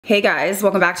Hey guys,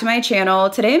 welcome back to my channel.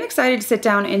 Today I'm excited to sit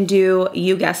down and do,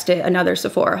 you guessed it, another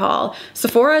Sephora haul.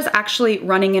 Sephora is actually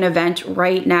running an event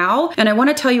right now, and I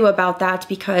want to tell you about that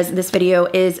because this video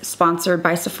is sponsored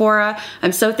by Sephora.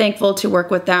 I'm so thankful to work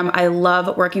with them. I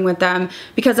love working with them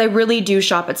because I really do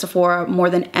shop at Sephora more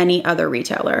than any other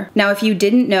retailer. Now, if you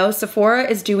didn't know, Sephora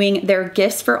is doing their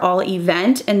Gifts for All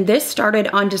event, and this started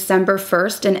on December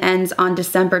 1st and ends on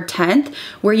December 10th,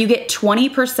 where you get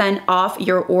 20% off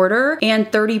your order and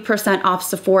 30% off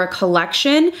Sephora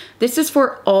collection. This is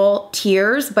for all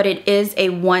tiers, but it is a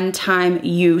one-time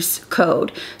use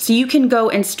code. So you can go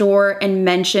in store and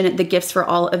mention the Gifts for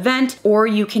All event, or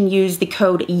you can use the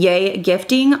code YAY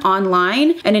Gifting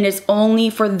online, and it is only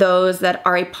for those that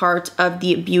are a part of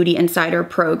the Beauty Insider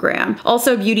program.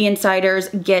 Also, Beauty Insiders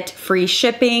get free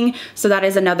shipping, so that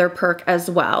is another perk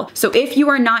as well. So if you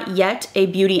are not yet a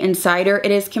Beauty Insider,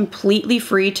 it is completely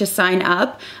free to sign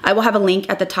up. I will have a link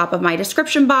at the top of my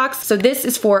description box. So this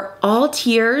is for all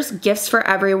tiers, gifts for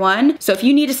everyone. So if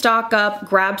you need to stock up,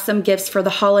 grab some gifts for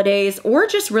the holidays, or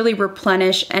just really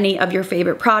replenish any of your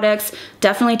favorite products,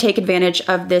 definitely take advantage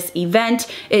of this event.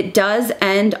 It does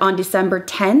end on December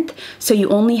 10th, so you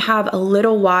only have a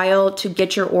little while to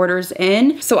get your orders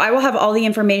in. So I will have all the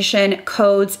information,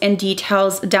 codes, and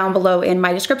details down below in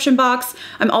my description box.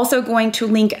 I'm also going to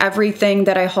link everything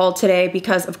that I hauled today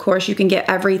because of course you can get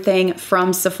everything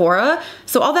from Sephora.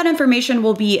 So all that information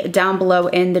will be down below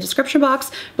in the description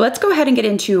box. But let's go ahead and get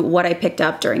into what I picked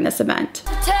up during this event.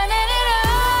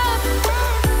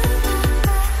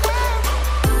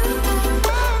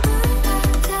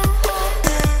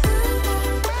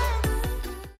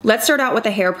 Let's start out with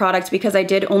the hair product because I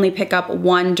did only pick up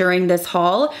one during this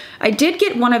haul. I did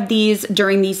get one of these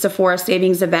during the Sephora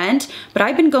Savings event, but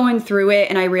I've been going through it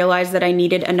and I realized that I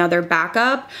needed another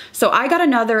backup. So I got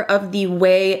another of the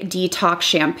Way Detox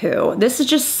shampoo. This is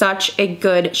just such a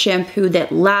good shampoo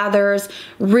that lathers,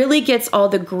 really gets all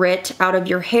the grit out of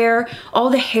your hair,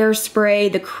 all the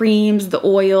hairspray, the creams, the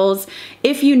oils.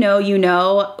 If you know, you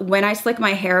know. When I slick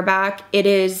my hair back, it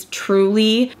is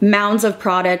truly mounds of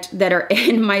product that are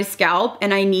in my scalp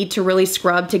and I need to really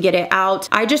scrub to get it out.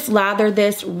 I just lather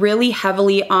this really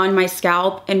heavily on my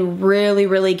scalp and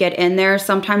really get in there.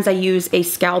 Sometimes I use a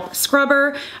scalp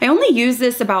scrubber. I only use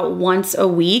this about once a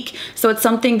week, so it's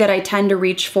something that I tend to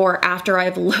reach for after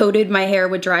I've loaded my hair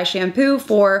with dry shampoo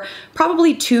for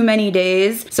probably too many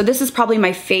days. So this is probably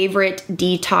my favorite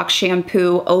detox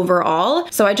shampoo overall.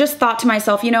 So I just thought to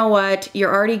myself, you know what?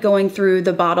 You're already going through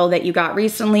the bottle that you got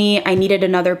recently. I needed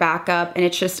another backup and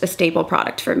it's just a staple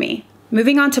product for me.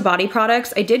 Moving on to body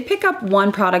products, I did pick up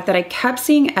one product that I kept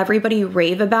seeing everybody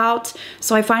rave about,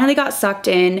 so I finally got sucked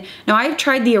in. Now I've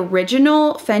tried the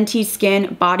original Fenty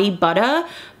Skin Body Butter,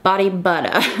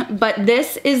 but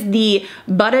this is the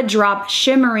Butter Drop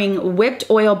Shimmering Whipped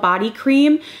Oil Body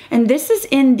Cream, and this is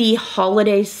in the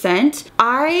holiday scent.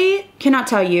 I cannot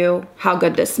tell you how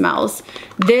good this smells.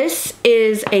 This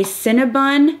is a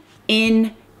Cinnabon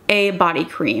in a body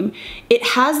cream. It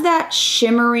has that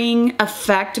shimmering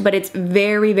effect, but it's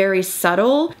very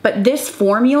subtle. But this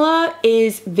formula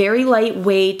is very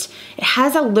lightweight. It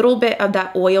has a little bit of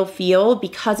that oil feel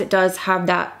because it does have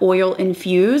that oil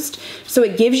infused. So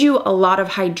it gives you a lot of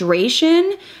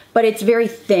hydration, but it's very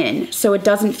thin, so it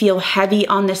doesn't feel heavy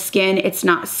on the skin. It's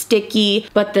not sticky,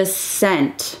 but the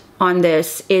scent on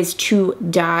this is to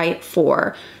die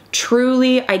for.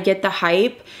 Truly, I get the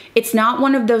hype. It's not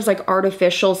one of those like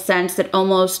artificial scents that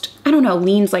almost, I don't know,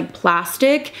 leans like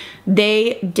plastic.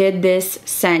 They did this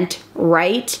scent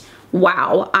right.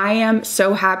 Wow, I am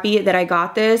so happy that I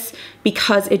got this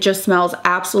because it just smells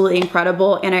absolutely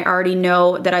incredible and I already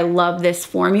know that I love this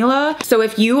formula. So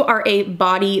if you are a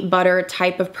body butter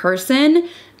type of person,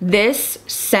 this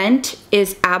scent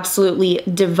is absolutely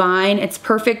divine. It's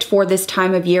perfect for this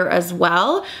time of year as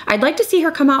well. I'd like to see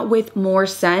her come out with more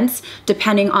scents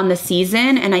depending on the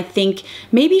season, and I think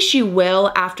maybe she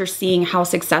will after seeing how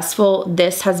successful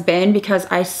this has been, because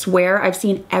I swear I've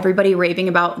seen everybody raving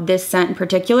about this scent in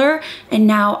particular, and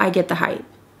now I get the hype.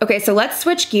 Okay, so let's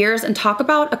switch gears and talk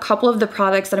about a couple of the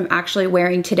products that I'm actually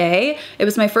wearing today. It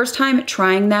was my first time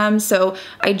trying them, so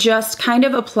I just kind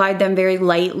of applied them very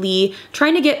lightly,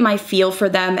 trying to get my feel for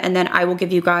them, and then I will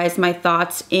give you guys my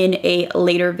thoughts in a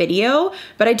later video.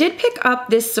 But I did pick up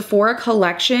this Sephora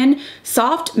Collection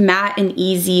Soft Matte and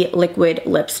Easy Liquid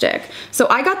Lipstick. So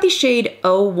I got the shade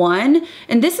 01,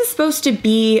 and this is supposed to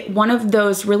be one of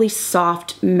those really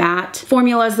soft matte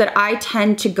formulas that I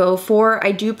tend to go for.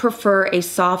 I do prefer a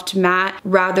soft soft matte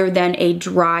rather than a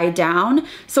dry down.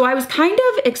 So I was kind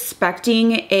of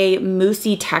expecting a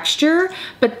moussey texture,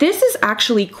 but this is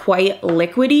actually quite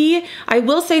liquidy. I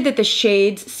will say that the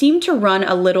shades seem to run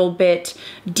a little bit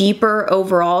deeper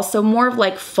overall, so more of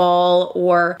like fall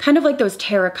or kind of like those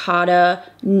terracotta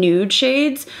nude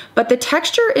shades, but the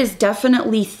texture is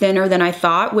definitely thinner than I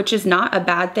thought, which is not a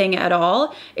bad thing at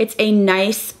all. It's a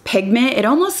nice pigment. It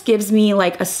almost gives me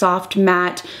like a soft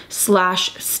matte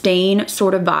slash stain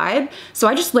sort of vibe. So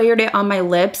I just layered it on my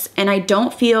lips, and I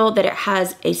don't feel that it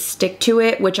has a stick to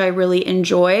it, which I really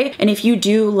enjoy. And if you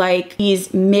do like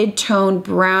these mid-tone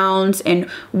browns and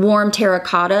warm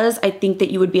terracottas, I think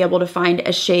that you would be able to find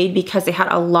a shade because they had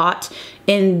a lot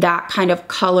in that kind of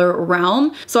color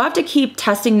realm. So I have to keep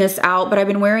testing this out, but I've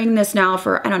been wearing this now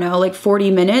for, I don't know, like 40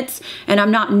 minutes, and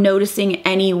I'm not noticing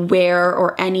any wear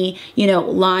or any, you know,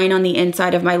 line on the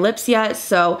inside of my lips yet.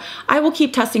 So I will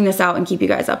keep testing this out and keep you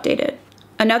guys updated.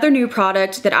 Another new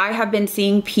product that I have been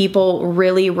seeing people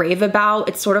really rave about,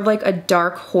 it's sort of like a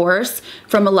dark horse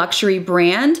from a luxury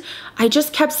brand. I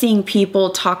just kept seeing people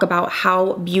talk about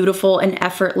how beautiful and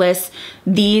effortless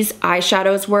these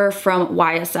eyeshadows were from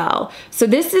YSL. So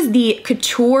this is the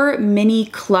Couture Mini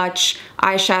Clutch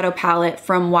eyeshadow palette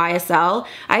from YSL.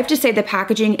 I have to say the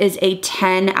packaging is a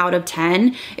 10 out of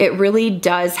 10. It really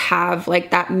does have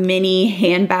like that mini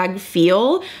handbag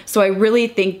feel. So I really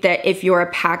think that if you're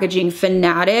a packaging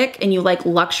fanatic and you like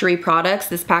luxury products,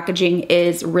 this packaging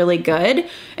is really good.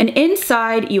 And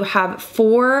inside you have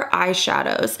 4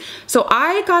 eyeshadows. So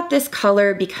I got this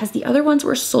color because the other ones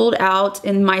were sold out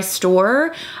in my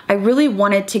store. I really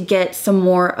wanted to get some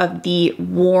more of the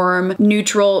warm,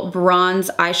 neutral bronze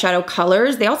eyeshadow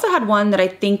colors. They also had one that I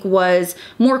think was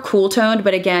more cool toned,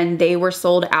 but again, they were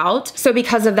sold out. So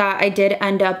because of that, I did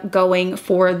end up going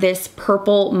for this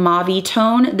purple mauve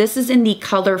tone. This is in the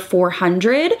color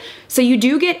 400. So you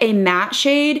do get a matte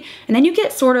shade, and then you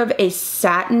get sort of a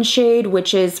satin shade,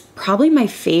 which is probably my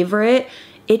favorite.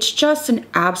 It's just an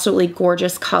absolutely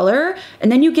gorgeous color.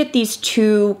 And then you get these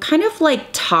 2 kind of like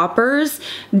toppers.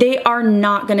 They are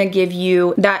not gonna give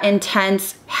you that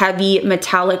intense, heavy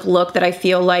metallic look that I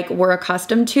feel like we're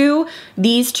accustomed to.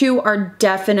 These 2 are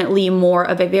definitely more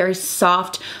of a very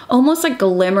soft, almost like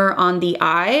glimmer on the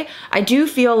eye. I do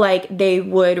feel like they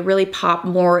would really pop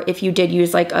more if you did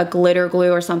use like a glitter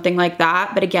glue or something like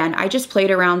that. But again, I just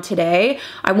played around today.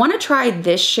 I wanna try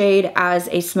this shade as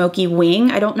a smoky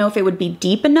wing. I don't know if it would be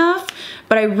deep enough,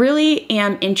 but I really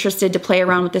am interested to play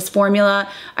around with this formula.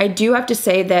 I do have to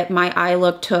say that my eye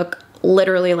look took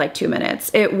literally like 2 minutes.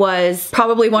 It was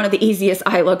probably one of the easiest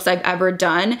eye looks I've ever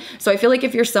done. So I feel like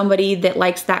if you're somebody that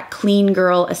likes that clean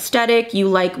girl aesthetic, you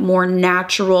like more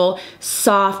natural,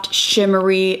 soft,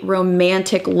 shimmery,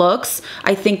 romantic looks,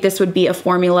 I think this would be a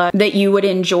formula that you would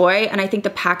enjoy. And I think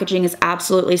the packaging is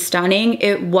absolutely stunning.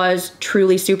 It was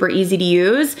truly super easy to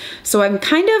use. So I'm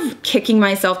kind of kicking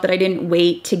myself that I didn't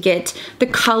wait to get the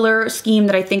color scheme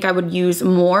that I think I would use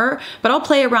more, but I'll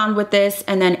play around with this.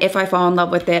 And then if I fall in love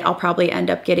with it, I'll probably end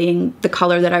up getting the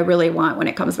color that I really want when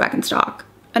it comes back in stock.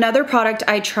 Another product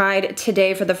I tried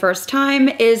today for the first time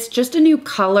is just a new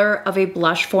color of a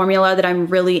blush formula that I'm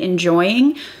really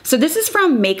enjoying. So this is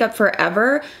from Makeup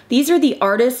Forever. These are the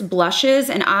Artist blushes,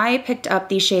 and I picked up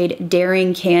the shade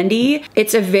Daring Candy.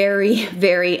 It's a very,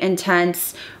 very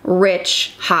intense,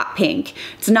 rich, hot pink.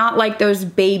 It's not like those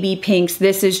baby pinks.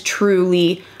 This is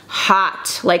truly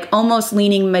hot, like almost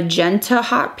leaning magenta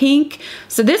hot pink.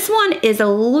 So this one is a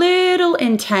little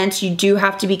intense. You do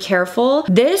have to be careful.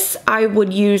 This I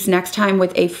would use next time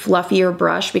with a fluffier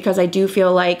brush because I do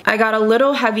feel like I got a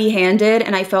little heavy-handed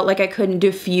and I felt like I couldn't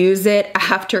diffuse it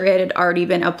after it had already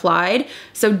been applied.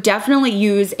 So definitely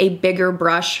use a bigger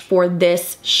brush for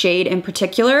this shade in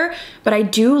particular, but I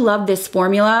do love this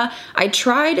formula. I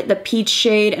tried the peach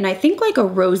shade and I think like a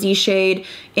rosy shade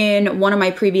in one of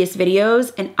my previous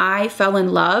videos, and I fell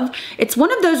in love. It's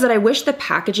one of those that I wish the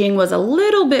packaging was a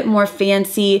little bit more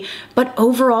fancy, but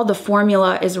overall the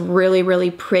formula is really, really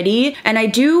pretty. And I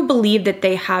do believe that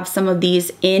they have some of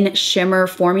these in shimmer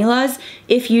formulas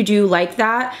if you do like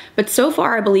that. But so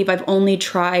far, I believe I've only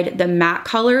tried the matte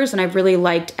colors, and I've really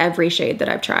liked every shade that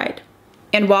I've tried.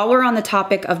 And while we're on the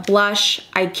topic of blush,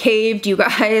 I caved, you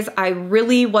guys. I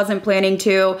really wasn't planning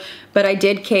to, but I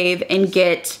did cave and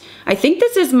get, I think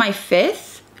this is my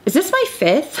 5th is this my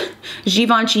 5th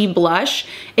Givenchy blush?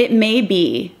 It may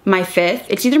be my 5th.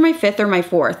 It's either my 5th or my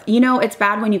 4th. You know, it's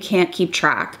bad when you can't keep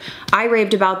track. I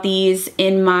raved about these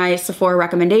in my Sephora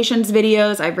recommendations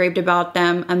videos. I've raved about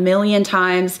them a million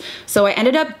times. So I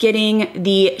ended up getting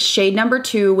the shade number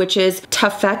 2, which is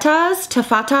Taffetas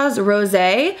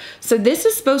Rosé. So this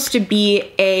is supposed to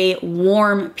be a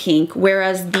warm pink,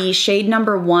 whereas the shade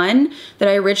number 1 that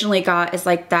I originally got is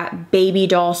like that baby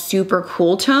doll super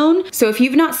cool tone. So if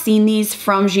you've not seen these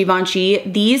from Givenchy,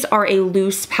 these are a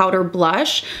loose powder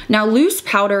blush. Now, loose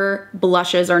powder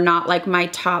blushes are not like my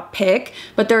top pick,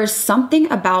 but there is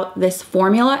something about this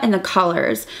formula and the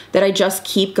colors that I just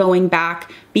keep going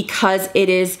back because it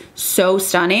is so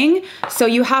stunning. So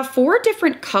you have 4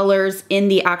 different colors in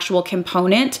the actual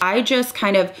component. I just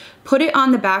kind of put it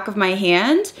on the back of my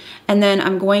hand, and then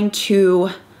I'm going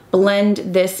to blend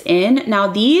this in. Now,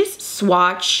 these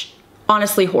swatch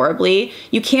honestly horribly.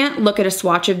 You can't look at a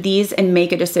swatch of these and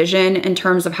make a decision in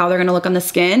terms of how they're gonna look on the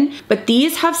skin, but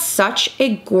these have such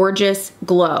a gorgeous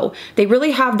glow. They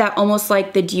really have that almost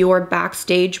like the Dior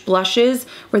Backstage blushes,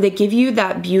 where they give you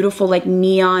that beautiful like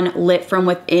neon lit from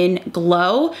within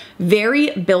glow. Very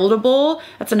buildable.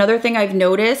 That's another thing I've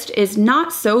noticed, is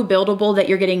not so buildable that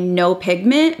you're getting no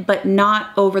pigment, but not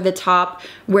over the top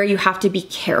where you have to be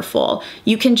careful.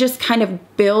 You can just kind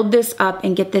of build this up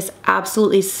and get this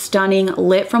absolutely stunning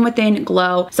lit from within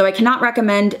glow. So I cannot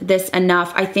recommend this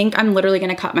enough. I think I'm literally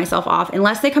gonna cut myself off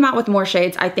unless they come out with more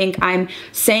shades. I think I'm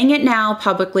saying it now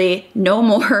publicly, no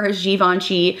more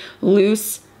Givenchy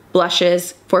loose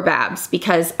blushes for Babs,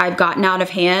 because I've gotten out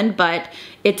of hand, but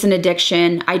it's an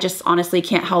addiction. I just honestly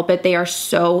can't help it. They are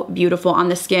so beautiful on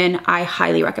the skin. I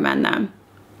highly recommend them.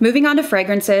 Moving on to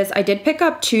fragrances, I did pick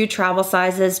up 2 travel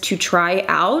sizes to try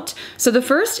out. So the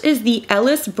first is the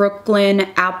Ellis Brooklyn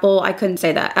Apple, I couldn't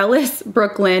say that, Ellis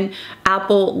Brooklyn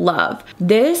Apple Love.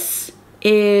 This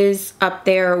is up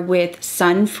there with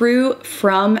Sunfruit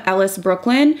from Ellis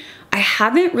Brooklyn. I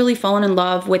haven't really fallen in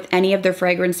love with any of their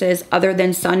fragrances other than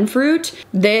Sunfruit.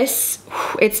 This,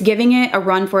 it's giving it a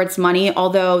run for its money,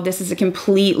 although this is a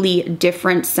completely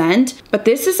different scent. But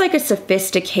this is like a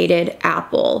sophisticated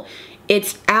apple.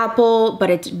 It's apple, but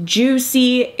it's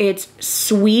juicy, it's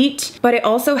sweet, but it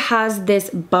also has this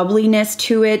bubbliness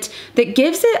to it that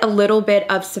gives it a little bit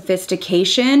of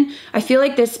sophistication. I feel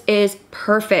like this is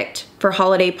perfect for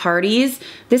holiday parties.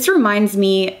 This reminds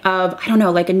me of, I don't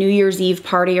know, like a New Year's Eve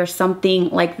party or something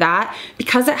like that,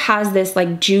 because it has this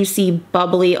like juicy,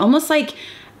 bubbly, almost like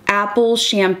apple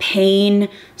champagne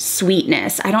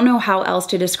sweetness. I don't know how else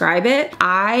to describe it.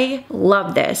 I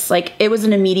love this. Like, it was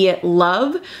an immediate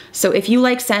love. So if you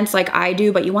like scents like I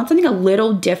do, but you want something a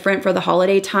little different for the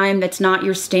holiday time that's not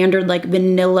your standard like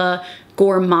vanilla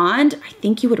gourmand, I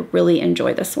think you would really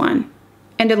enjoy this one.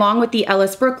 And along with the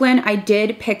Ellis Brooklyn, I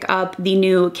did pick up the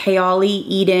new Kayali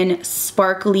Eden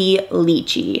Sparkling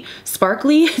Lychee.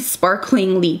 Sparkling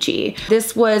Lychee.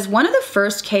 This was one of the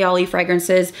first Kayali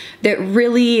fragrances that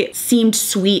really seemed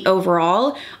sweet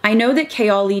overall. I know that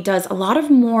Kayali does a lot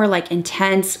of more like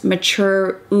intense,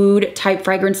 mature oud type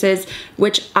fragrances,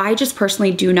 which I just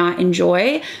personally do not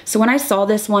enjoy. So when I saw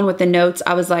this one with the notes,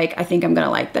 I was like, I think I'm gonna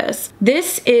like this.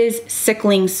 This is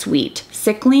Sickling Sweet.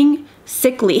 Sickly.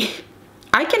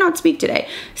 I cannot speak today.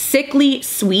 Sickly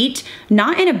sweet,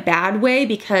 not in a bad way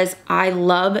because I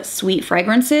love sweet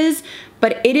fragrances,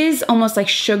 but it is almost like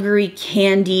sugary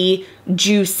candy,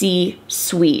 juicy,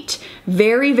 sweet.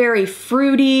 Very, very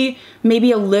fruity,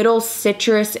 maybe a little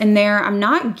citrus in there. I'm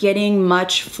not getting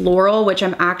much floral, which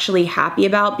I'm actually happy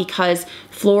about because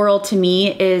floral to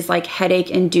me is like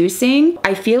headache inducing.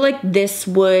 I feel like this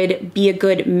would be a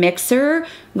good mixer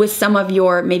with some of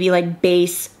your maybe like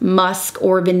base musk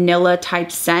or vanilla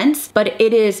type scents, but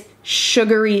it is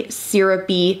sugary,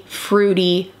 syrupy,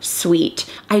 fruity, sweet.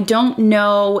 I don't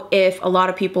know if a lot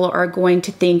of people are going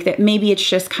to think that maybe it's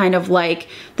just kind of like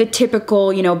the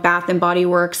typical, you know, Bath and Body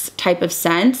Works type of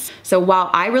scents. So while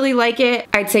I really like it,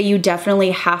 I'd say you definitely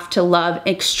have to love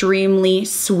extremely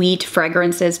sweet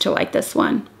fragrances to like this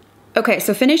one. Okay,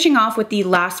 so finishing off with the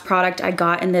last product I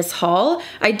got in this haul,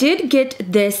 I did get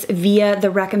this via the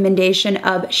recommendation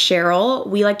of Cheryl.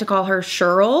 We like to call her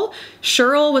Cheryl.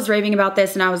 Cheryl was raving about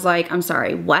this and I was like, I'm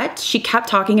sorry, what? She kept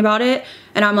talking about it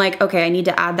and I'm like, okay, I need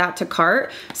to add that to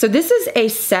cart. So this is a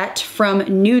set from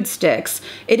Nude Sticks.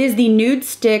 It is the Nude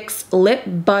Sticks Lip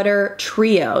Butter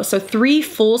Trio. So 3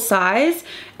 full size,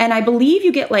 and I believe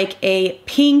you get like a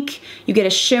pink, you get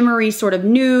a shimmery sort of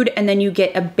nude, and then you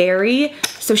get a berry.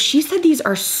 So she said these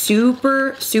are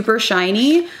super, super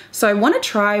shiny. So I wanna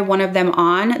try one of them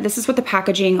on. This is what the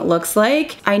packaging looks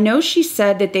like. I know she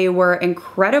said that they were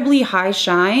incredibly high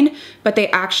shine, but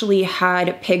they actually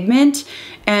had pigment,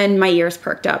 and my ears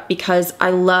perked up because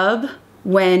I love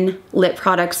when lip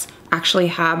products actually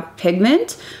have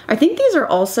pigment. I think these are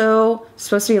also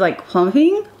supposed to be like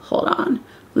plumping. Hold on.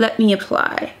 Let me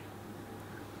apply.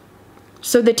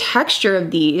 So the texture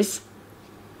of these,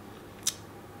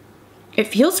 it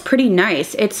feels pretty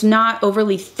nice. It's not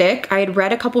overly thick. I had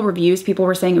read a couple reviews, people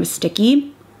were saying it was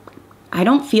sticky. I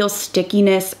don't feel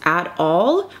stickiness at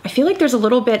all. I feel like there's a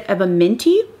little bit of a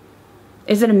minty.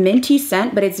 Is it a minty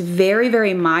scent? But it's very,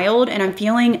 very mild, and I'm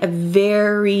feeling a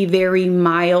very, very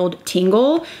mild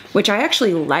tingle, which I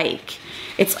actually like.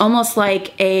 It's almost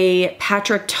like a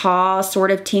Patrick Ta sort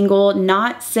of tingle,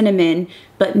 not cinnamon,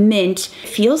 but mint. It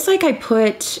feels like I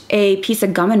put a piece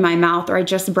of gum in my mouth or I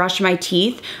just brushed my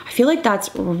teeth. I feel like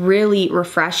that's really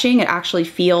refreshing. It actually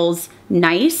feels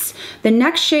nice. The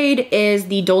next shade is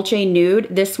the Dolce Nude.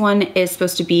 This one is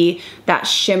supposed to be that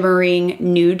shimmering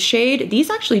nude shade. These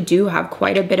actually do have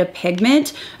quite a bit of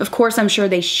pigment. Of course, I'm sure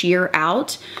they sheer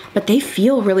out, but they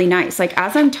feel really nice. Like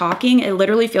as I'm talking, it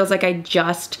literally feels like I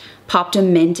just popped a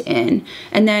mint in.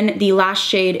 And then the last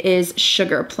shade is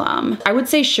Sugar Plum. I would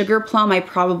say Sugar Plum I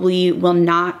probably will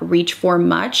not reach for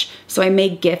much, so I may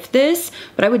gift this,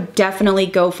 but I would definitely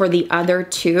go for the other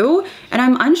 2. And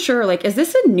I'm unsure, like, is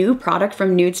this a new product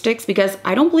from Nude Sticks? Because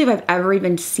I don't believe I've ever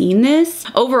even seen this.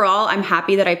 Overall, I'm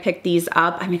happy that I picked these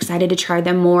up. I'm excited to try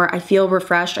them more. I feel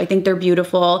refreshed. I think they're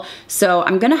beautiful. So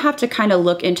I'm gonna have to kind of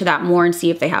look into that more and see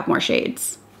if they have more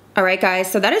shades. All right, guys,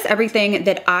 so that is everything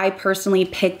that I personally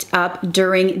picked up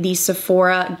during the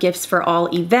Sephora Gifts for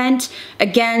All event.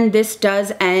 Again, this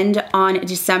does end on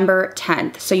December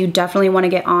 10th, so you definitely want to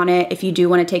get on it if you do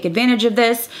want to take advantage of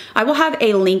this. I will have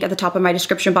a link at the top of my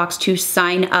description box to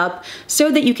sign up so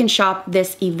that you can shop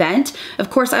this event. Of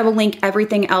course, I will link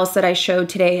everything else that I showed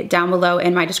today down below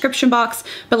in my description box,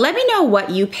 but let me know what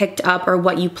you picked up or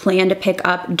what you plan to pick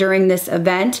up during this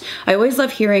event. I always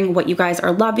love hearing what you guys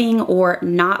are loving or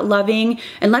not loving,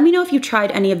 and let me know if you tried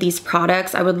any of these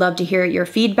products. I would love to hear your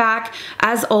feedback.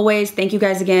 As always, thank you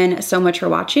guys again so much for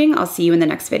watching. I'll see you in the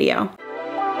next video.